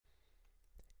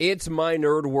It's My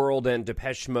Nerd World and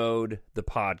Depeche Mode, the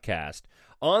podcast.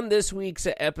 On this week's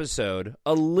episode,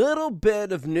 a little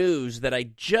bit of news that I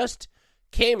just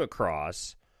came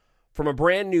across from a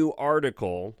brand new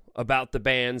article about the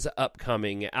band's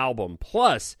upcoming album,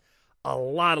 plus a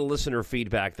lot of listener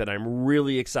feedback that I'm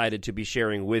really excited to be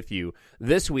sharing with you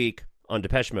this week on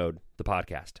Depeche Mode, the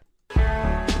podcast.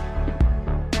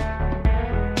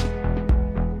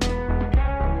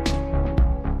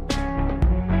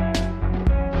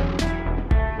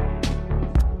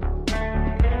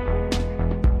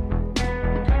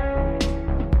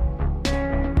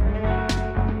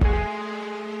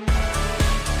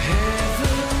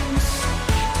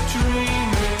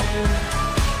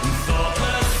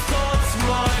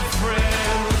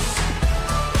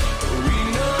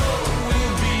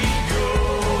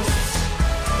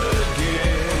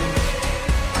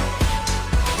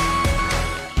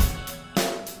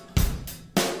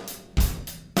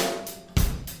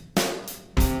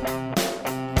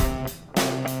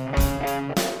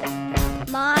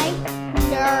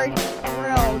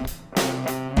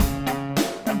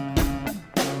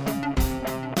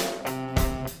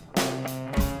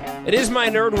 It is My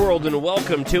Nerd World, and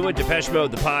welcome to it, Depeche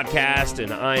Mode, the podcast,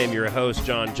 and I am your host,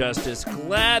 Jon Justice.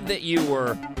 Glad that you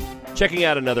were checking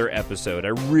out another episode. I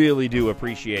really do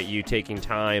appreciate you taking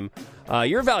time,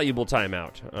 your valuable time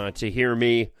out, to hear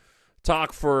me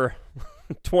talk for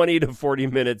 20 to 40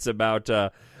 minutes about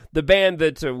the band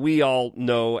that we all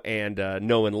know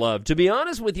and love. To be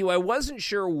honest with you, I wasn't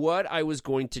sure what I was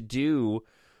going to do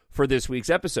for this week's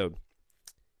episode.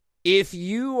 If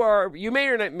you may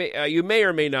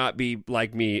or may not be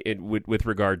like me with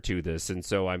regard to this, and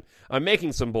so I'm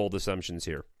making some bold assumptions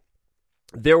here.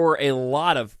 There were a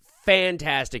lot of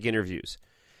fantastic interviews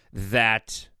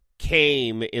that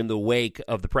came in the wake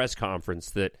of the press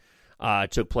conference that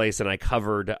took place, and I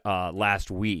covered last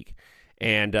week.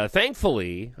 And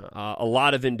thankfully, a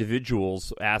lot of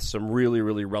individuals asked some really,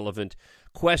 really relevant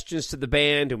questions to the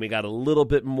band, and we got a little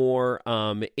bit more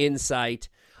insight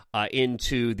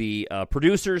into the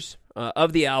producers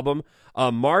of the album.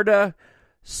 Marta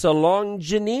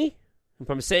Solongini, if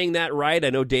I'm saying that right, I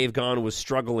know Dave Gahan was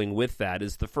struggling with that,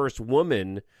 is the first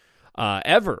woman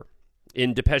ever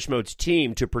in Depeche Mode's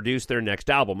team to produce their next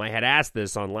album. I had asked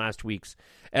this on last week's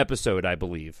episode, I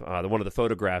believe. One of the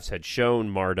photographs had shown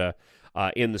Marta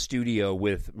in the studio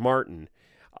with Martin,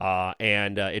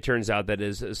 and it turns out that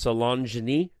is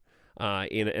Solongini,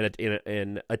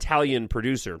 an Italian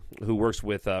producer who works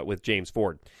with James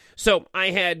Ford. So I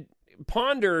had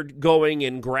pondered going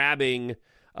and grabbing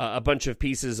a bunch of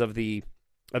pieces of the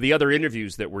other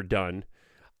interviews that were done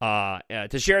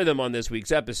to share them on this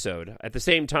week's episode. At the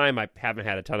same time, I haven't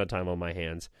had a ton of time on my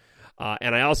hands.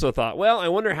 And I also thought, well, I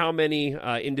wonder how many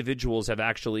individuals have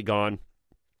actually gone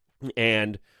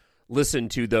and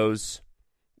listened to those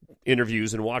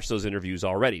interviews and watch those interviews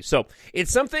already. So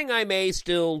it's something I may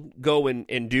still go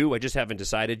and do. I just haven't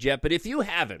decided yet. But if you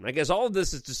haven't, I guess all of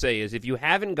this is to say is if you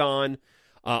haven't gone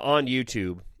on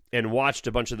YouTube and watched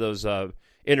a bunch of those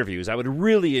interviews, I would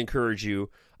really encourage you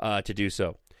to do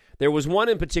so. There was one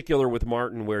in particular with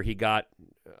Martin where he got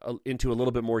into a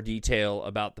little bit more detail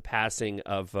about the passing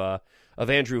of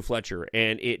Andrew Fletcher,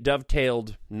 and it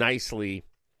dovetailed nicely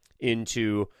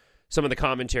into some of the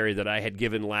commentary that I had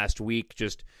given last week,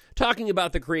 just talking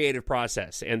about the creative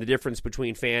process and the difference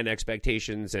between fan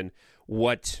expectations and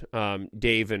what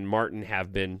Dave and Martin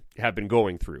have been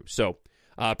going through. So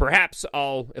perhaps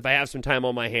if I have some time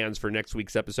on my hands for next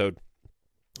week's episode,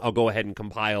 I'll go ahead and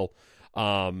compile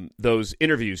those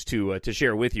interviews to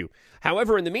share with you.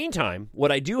 However, in the meantime,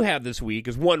 what I do have this week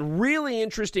is one really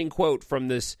interesting quote from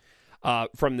this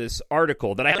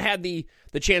article that I had the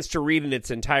chance to read in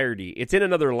its entirety. It's in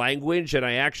another language, and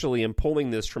I actually am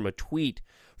pulling this from a tweet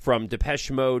from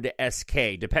Depeche Mode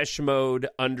SK, Depeche Mode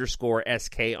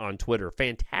 _SK on Twitter.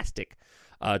 Fantastic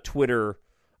Twitter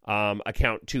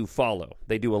account to follow.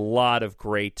 They do a lot of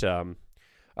great,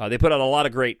 they put out a lot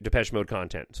of great Depeche Mode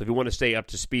content. So if you want to stay up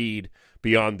to speed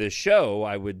beyond this show,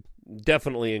 I would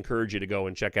definitely encourage you to go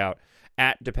and check out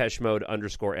at Depeche Mode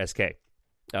 _SK.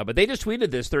 But they just tweeted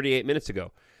this 38 minutes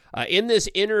ago. In this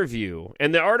interview,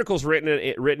 and the article's written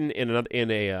in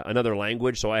another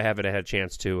language, so I haven't had a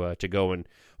chance to go and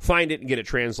find it and get it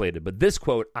translated. But this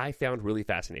quote I found really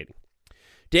fascinating.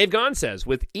 Dave Gahan says,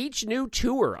 "With each new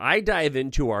tour, I dive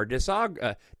into our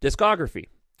discography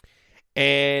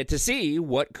and to see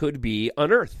what could be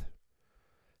unearthed.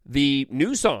 The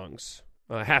new songs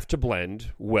have to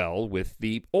blend well with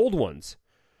the old ones.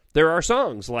 There are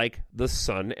songs like The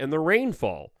Sun and the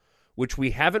Rainfall, which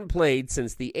we haven't played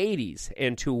since the 80s,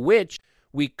 and to which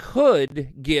we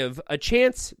could give a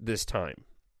chance this time.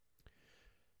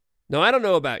 Now, I don't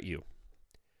know about you,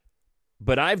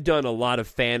 but I've done a lot of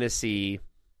fantasy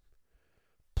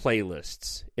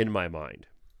playlists in my mind.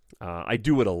 I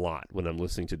do it a lot when I'm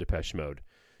listening to Depeche Mode.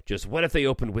 Just what if they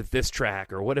opened with this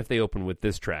track, or what if they opened with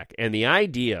this track? And the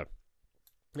idea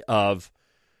of,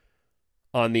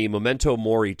 on the Memento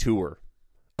Mori Tour,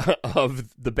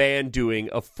 of the band doing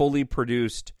a fully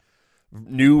produced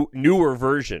newer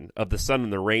version of The Sun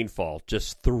and the Rainfall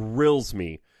just thrills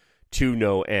me to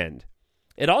no end.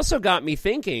 It also got me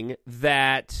thinking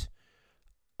that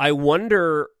I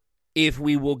wonder if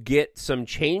we will get some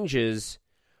changes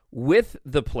with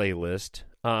the playlist,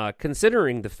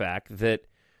 considering the fact that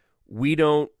we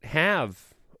don't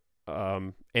have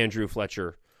Andrew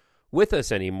Fletcher with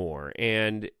us anymore.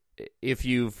 And if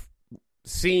you've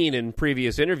seen in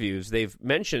previous interviews, they've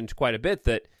mentioned quite a bit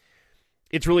that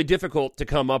it's really difficult to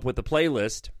come up with a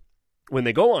playlist when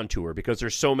they go on tour because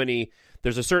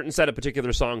there's a certain set of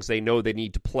particular songs they know they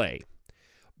need to play.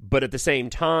 But at the same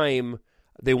time,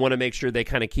 they want to make sure they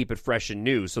kind of keep it fresh and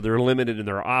new, so they're limited in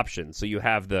their options. So you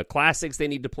have the classics they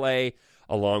need to play,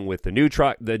 along with the new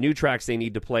tracks they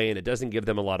need to play, and it doesn't give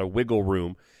them a lot of wiggle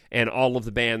room. And all of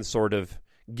the bands sort of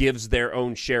gives their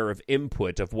own share of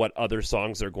input of what other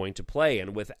songs they're going to play.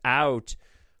 And without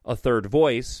a third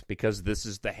voice, because this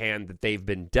is the hand that they've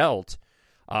been dealt,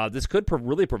 this could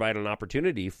really provide an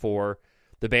opportunity for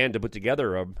the band to put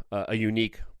together a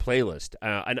unique playlist.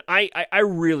 And I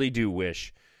really do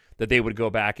wish that they would go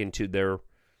back into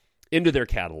their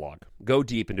catalog, go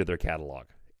deep into their catalog,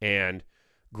 and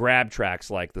grab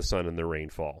tracks like The Sun and the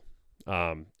Rainfall.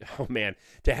 Oh man,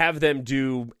 to have them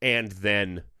do And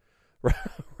Then,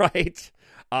 right?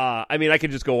 I mean, I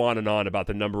could just go on and on about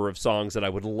the number of songs that I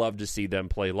would love to see them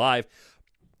play live.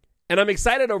 And I'm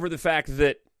excited over the fact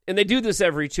that, and they do this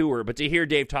every tour, but to hear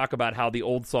Dave talk about how the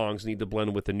old songs need to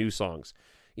blend with the new songs.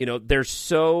 You know, they're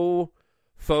so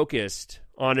focused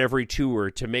on every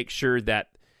tour to make sure that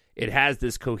it has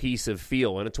this cohesive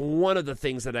feel. And it's one of the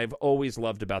things that I've always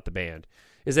loved about the band,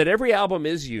 is that every album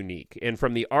is unique. And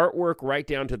from the artwork right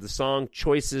down to the song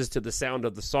choices to the sound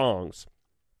of the songs,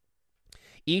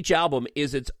 each album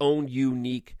is its own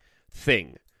unique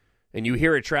thing. And you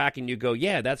hear a track and you go,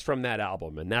 yeah, that's from that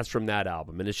album, and that's from that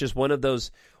album. And it's just one of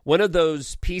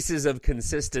those pieces of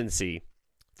consistency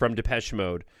from Depeche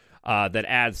Mode that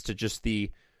adds to just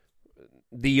the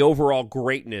overall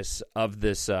greatness of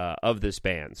this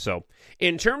band. So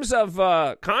in terms of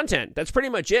content, that's pretty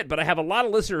much it. But I have a lot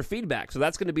of listener feedback, so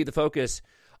that's going to be the focus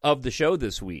of the show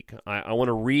this week. I want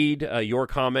to read your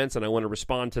comments, and I want to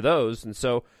respond to those. And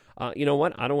so, you know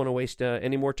what? I don't want to waste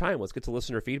any more time. Let's get to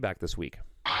listener feedback this week.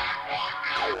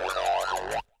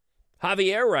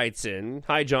 Javier writes in,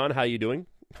 "Hi, John. How you doing?"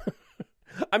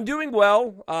 I'm doing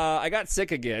well. I got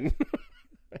sick again.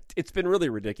 It's been really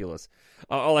ridiculous.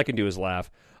 All I can do is laugh.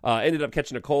 Ended up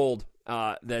catching a cold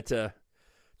that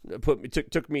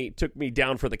took me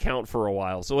down for the count for a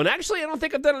while. So, and actually, I don't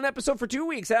think I've done an episode for 2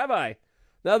 weeks, have I?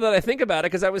 Now that I think about it,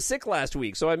 because I was sick last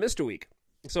week, so I missed a week.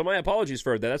 So my apologies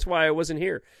for that. That's why I wasn't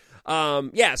here.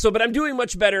 But I'm doing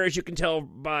much better, as you can tell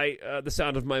by the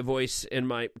sound of my voice and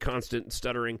my constant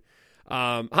stuttering.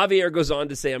 Javier goes on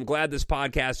to say, "I'm glad this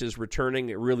podcast is returning.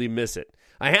 I really miss it.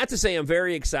 I have to say I'm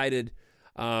very excited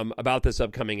about this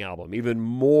upcoming album, even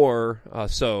more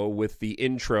so with the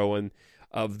intro and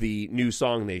of the new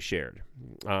song they shared.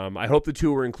 I hope the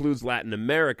tour includes Latin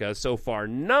America. So far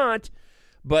not,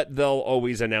 but they'll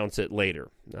always announce it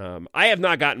later. I have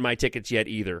not gotten my tickets yet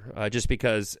either, just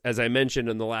because, as I mentioned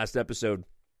in the last episode,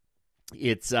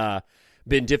 it's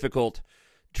been difficult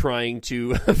trying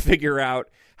to figure out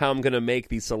how I'm going to make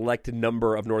the select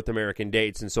number of North American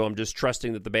dates, and so I'm just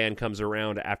trusting that the band comes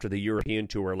around after the European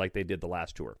tour like they did the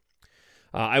last tour.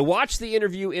 I watched the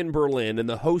interview in Berlin, and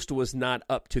the host was not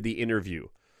up to the interview.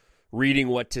 Reading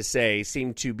what to say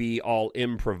seemed to be all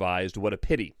improvised. What a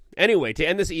pity. Anyway, to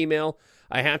end this email,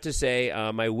 I have to say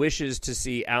my wishes to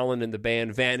see Alan and the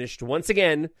band vanished once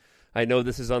again. I know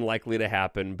this is unlikely to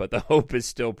happen, but the hope is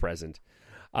still present.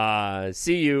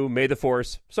 See you. May the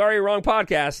Force. Sorry, wrong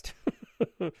podcast.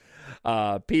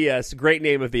 P.S. Great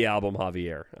name of the album,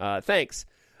 Javier. Thanks,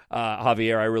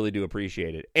 Javier. I really do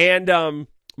appreciate it. And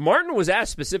Martin was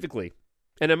asked specifically,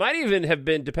 and it might even have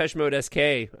been Depeche Mode SK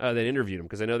that interviewed him,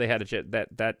 because I know they had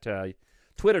that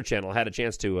Twitter channel had a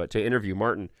chance to interview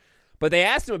Martin. But they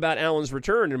asked him about Alan's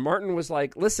return, and Martin was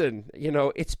like, "Listen,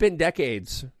 it's been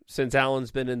decades since Alan's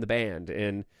been in the band,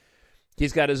 and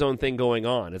he's got his own thing going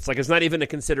on. It's like it's not even a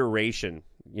consideration,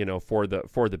 for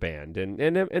the band,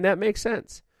 and that makes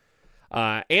sense."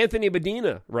 Anthony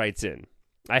Medina writes in,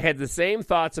 I had the same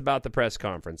thoughts about the press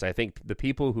conference. I think the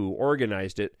people who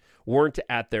organized it weren't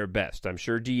at their best. I'm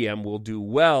sure DM will do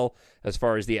well as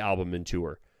far as the album and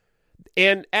tour.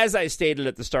 And as I stated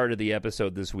at the start of the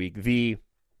episode this week, the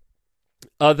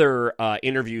other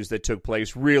interviews that took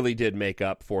place really did make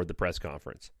up for the press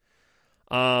conference.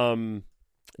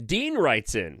 Dean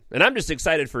writes in, and I'm just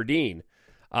excited for Dean.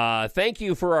 Thank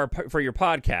you for your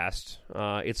podcast.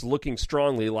 It's looking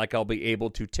strongly like I'll be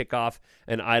able to tick off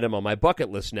an item on my bucket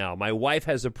list now. My wife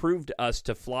has approved us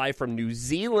to fly from New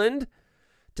Zealand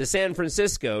to San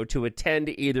Francisco to attend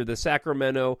either the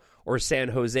Sacramento or San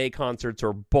Jose concerts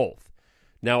or both.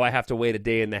 Now I have to wait a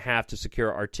day and a half to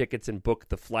secure our tickets and book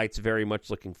the flights. Very much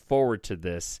looking forward to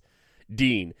this.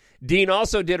 Dean. Dean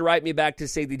also did write me back to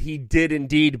say that he did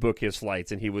indeed book his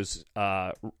flights, and he was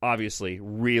obviously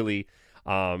really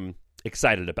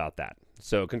excited about that.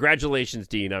 So congratulations,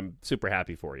 Dean. I'm super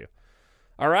happy for you.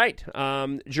 All right.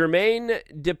 Jermaine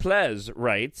Deplaise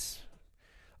writes,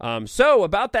 so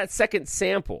about that second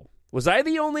sample, was I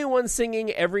the only one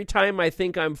singing every time I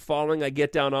think I'm falling, I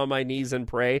get down on my knees and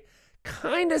pray?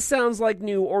 Kind of sounds like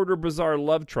New Order Bizarre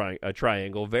Love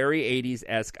Triangle. Very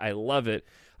 80s-esque. I love it.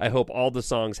 I hope all the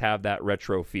songs have that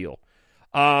retro feel.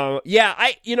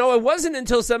 It wasn't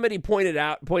until somebody pointed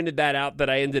that out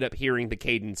that I ended up hearing the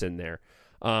cadence in there.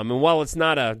 And while it's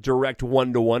not a direct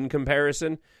one-to-one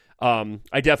comparison,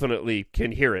 I definitely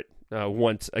can hear it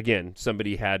once again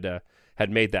somebody had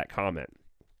made that comment.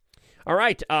 All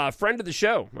right, friend of the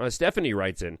show, Stephanie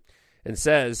writes in and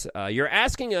says, you're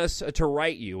asking us to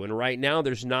write you, and right now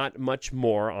there's not much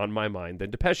more on my mind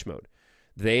than Depeche Mode.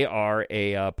 They are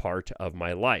a part of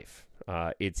my life.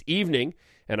 It's evening,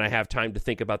 and I have time to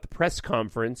think about the press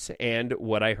conference and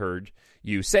what I heard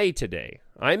you say today.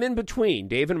 I'm in between.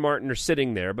 Dave and Martin are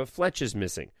sitting there, but Fletch is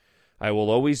missing. I will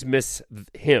always miss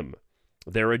him.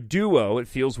 They're a duo. It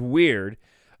feels weird,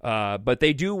 but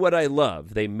they do what I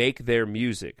love. They make their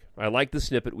music. I like the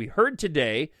snippet we heard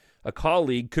today. A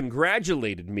colleague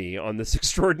congratulated me on this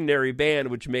extraordinary band,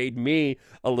 which made me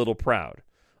a little proud.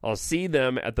 I'll see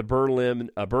them at the Berlin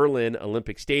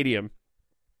Olympic Stadium.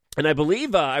 And I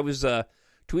believe I was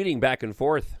tweeting back and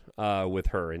forth with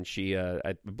her, and she,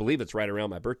 I believe it's right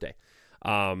around my birthday.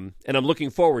 And I'm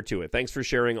looking forward to it. Thanks for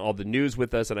sharing all the news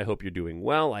with us, and I hope you're doing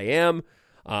well. I am.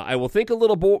 I will think a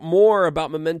little more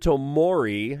about Memento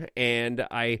Mori, and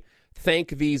I thank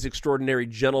these extraordinary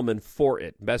gentlemen for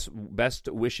it. Best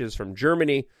wishes from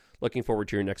Germany. Looking forward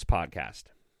to your next podcast.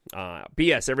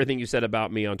 P.S. Everything you said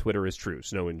about me on Twitter is true.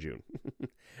 Snow in June.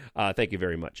 Thank you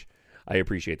very much. I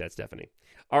appreciate that, Stephanie.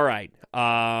 All right.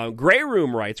 Gray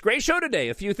Room writes, great show today.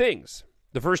 A few things.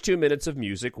 The first 2 minutes of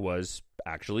music was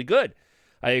actually good.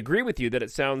 I agree with you that it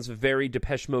sounds very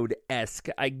Depeche Mode-esque.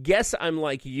 I guess I'm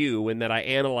like you in that I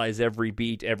analyze every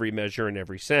beat, every measure, and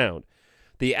every sound.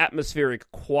 The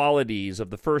atmospheric qualities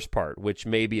of the first part, which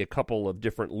may be a couple of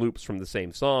different loops from the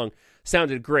same song,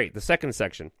 sounded great. The second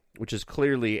section, which is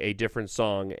clearly a different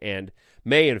song and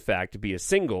may, in fact, be a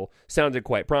single, sounded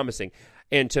quite promising.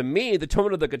 And to me, the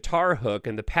tone of the guitar hook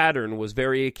and the pattern was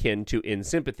very akin to In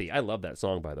Sympathy. I love that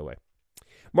song, by the way.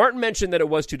 Martin mentioned that it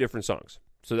was two different songs.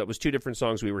 So that was two different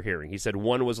songs we were hearing. He said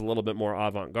one was a little bit more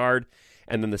avant-garde,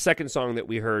 and then the second song that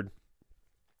we heard,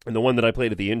 and the one that I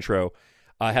played at the intro,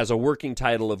 has a working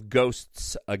title of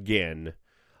Ghosts Again.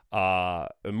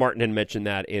 Martin had mentioned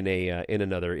that in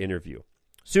another interview.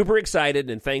 Super excited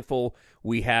and thankful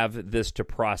we have this to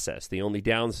process. The only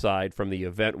downside from the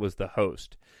event was the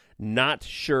host. Not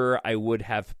sure I would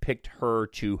have picked her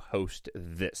to host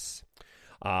this.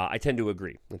 I tend to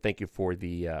agree, and thank you for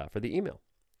the email.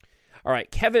 All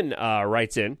right, Kevin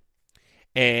writes in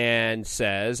and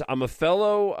says, I'm a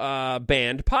fellow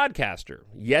band podcaster,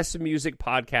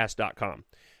 yesmusicpodcast.com.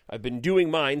 I've been doing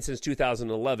mine since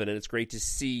 2011, and it's great to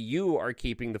see you are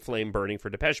keeping the flame burning for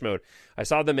Depeche Mode. I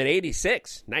saw them in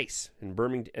 '86, nice, in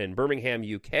Birmingham,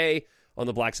 UK, on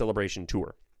the Black Celebration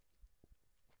Tour.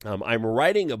 I'm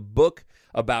writing a book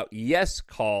about Yes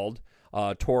called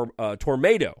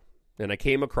Tornado, and I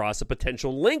came across a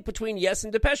potential link between Yes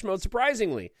and Depeche Mode,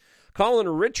 surprisingly. Colin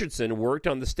Richardson worked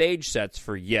on the stage sets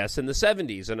for Yes in the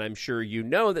 70s, and I'm sure you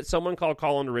know that someone called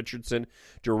Colin Richardson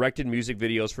directed music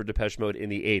videos for Depeche Mode in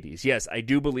the 80s. Yes, I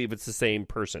do believe it's the same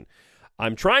person.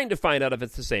 I'm trying to find out if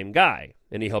it's the same guy.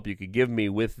 Any help you could give me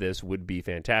with this would be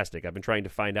fantastic. I've been trying to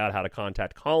find out how to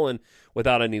contact Colin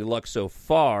without any luck so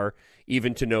far,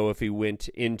 even to know if he went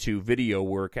into video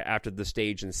work after the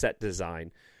stage and set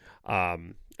design.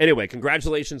 Anyway,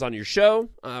 congratulations on your show,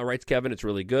 writes Kevin. It's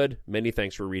really good. Many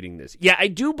thanks for reading this. Yeah, I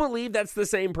do believe that's the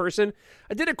same person.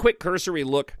 I did a quick cursory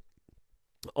look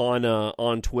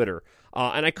on Twitter,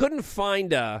 and I couldn't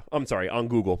find, on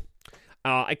Google.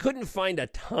 I couldn't find a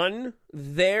ton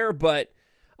there, but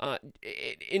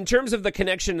in terms of the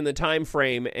connection and the time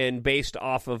frame and based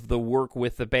off of the work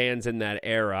with the bands in that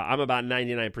era, I'm about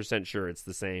 99% sure it's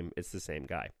the same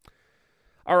guy.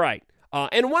 All right.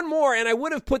 And one more, and I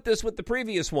would have put this with the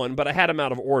previous one, but I had them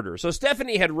out of order. So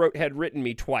Stephanie had written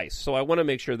me twice, so I want to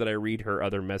make sure that I read her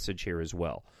other message here as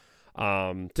well.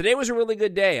 Today was a really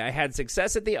good day. I had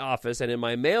success at the office, and in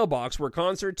my mailbox were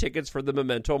concert tickets for the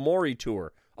Memento Mori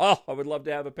Tour. Oh, I would love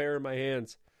to have a pair in my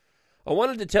hands. I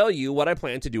wanted to tell you what I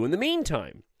plan to do in the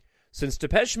meantime. Since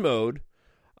Depeche Mode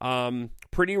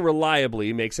pretty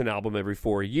reliably makes an album every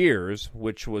 4 years,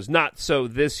 which was not so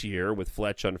this year, with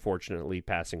Fletch unfortunately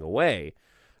passing away,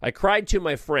 I cried to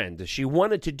my friend. She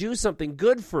wanted to do something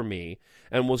good for me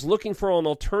and was looking for an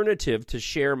alternative to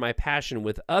share my passion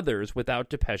with others without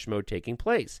Depeche Mode taking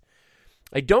place.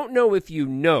 I don't know if you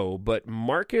know, but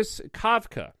Marcus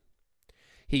Kafka,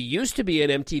 he used to be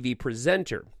an MTV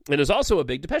presenter and is also a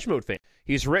big Depeche Mode fan.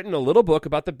 He's written a little book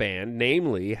about the band,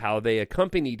 namely how they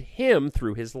accompanied him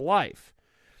through his life.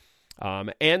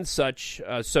 And such,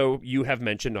 so you have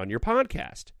mentioned on your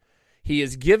podcast. He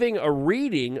is giving a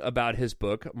reading about his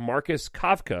book, Marcus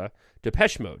Kafka,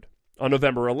 Depeche Mode, on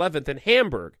November 11th in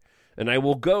Hamburg, and I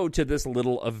will go to this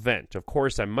little event. Of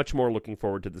course, I'm much more looking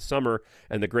forward to the summer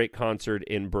and the great concert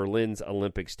in Berlin's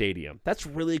Olympic Stadium. That's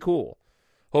really cool.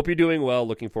 Hope you're doing well.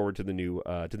 Looking forward to the new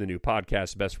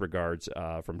podcast. Best regards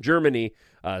from Germany,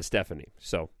 Stephanie.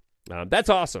 So that's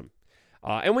awesome.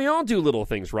 And we all do little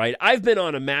things, right? I've been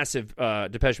on a massive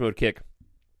Depeche Mode kick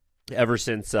ever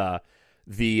since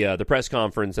the press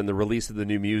conference and the release of the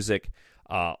new music.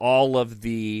 All of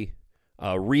the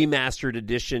remastered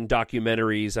edition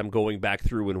documentaries, I'm going back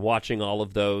through and watching all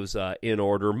of those in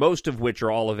order, most of which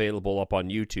are all available up on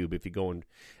YouTube if you go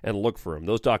and look for them.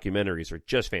 Those documentaries are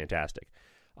just fantastic.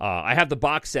 I have the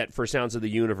box set for Sounds of the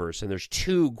Universe, and there's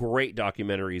 2 great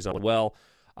documentaries on. Well,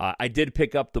 I did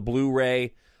pick up the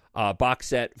Blu-ray box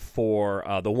set for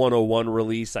the 101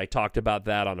 release. I talked about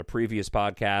that on a previous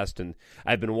podcast, and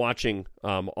I've been watching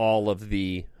all of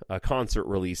the concert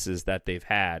releases that they've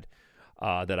had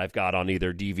that I've got on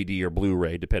either DVD or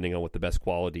Blu-ray, depending on what the best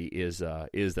quality is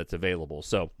that's available.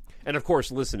 So, and of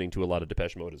course, listening to a lot of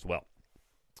Depeche Mode as well.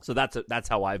 So that's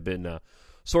how I've been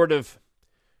sort of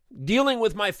dealing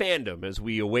with my fandom as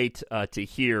we await to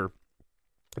hear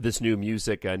this new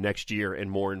music next year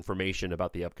and more information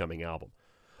about the upcoming album.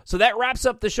 So that wraps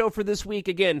up the show for this week.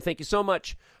 Again, thank you so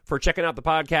much for checking out the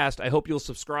podcast. I hope you'll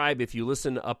subscribe if you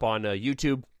listen up on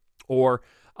YouTube or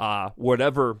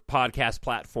whatever podcast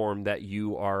platform that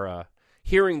you are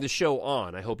hearing the show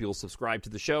on. I hope you'll subscribe to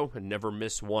the show and never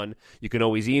miss one. You can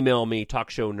always email me,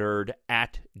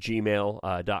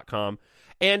 talkshownerd@gmail.com.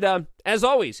 And as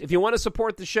always, if you want to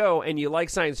support the show and you like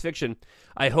science fiction,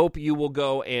 I hope you will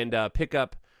go and pick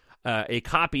up a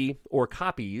copy or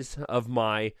copies of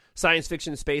my science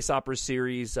fiction space opera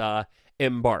series,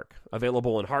 EMBARK,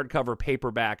 available in hardcover,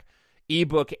 paperback,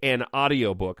 ebook, and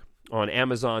audiobook on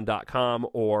Amazon.com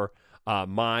or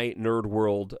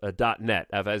mynerdworld.net.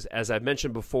 As I've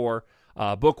mentioned before,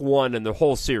 book 1 and the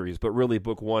whole series, but really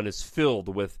book 1 is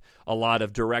filled with a lot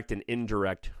of direct and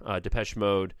indirect Depeche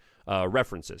Mode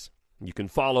references. You can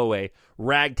follow a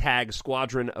ragtag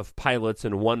squadron of pilots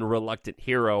and one reluctant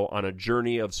hero on a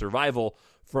journey of survival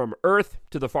from Earth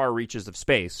to the far reaches of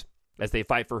space as they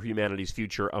fight for humanity's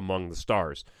future among the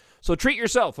stars. So treat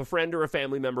yourself, a friend, or a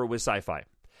family member with sci-fi.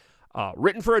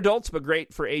 Written for adults, but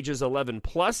great for ages 11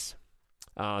 plus.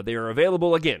 They are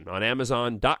available, again, on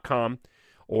Amazon.com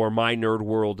or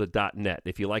mynerdworld.net.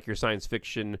 If you like your science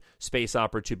fiction space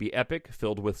opera to be epic,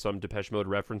 filled with some Depeche Mode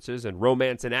references and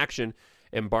romance and action,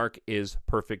 EMBARK is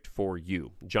perfect for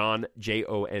you. Jon,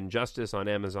 Jon Justice on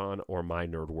Amazon or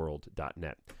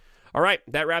mynerdworld.net. All right,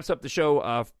 that wraps up the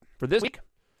show for this week.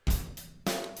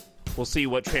 We'll see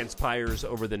what transpires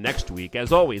over the next week.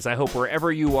 As always, I hope wherever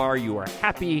you are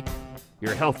happy,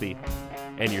 you're healthy,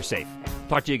 and you're safe.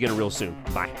 Talk to you again real soon.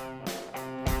 Bye.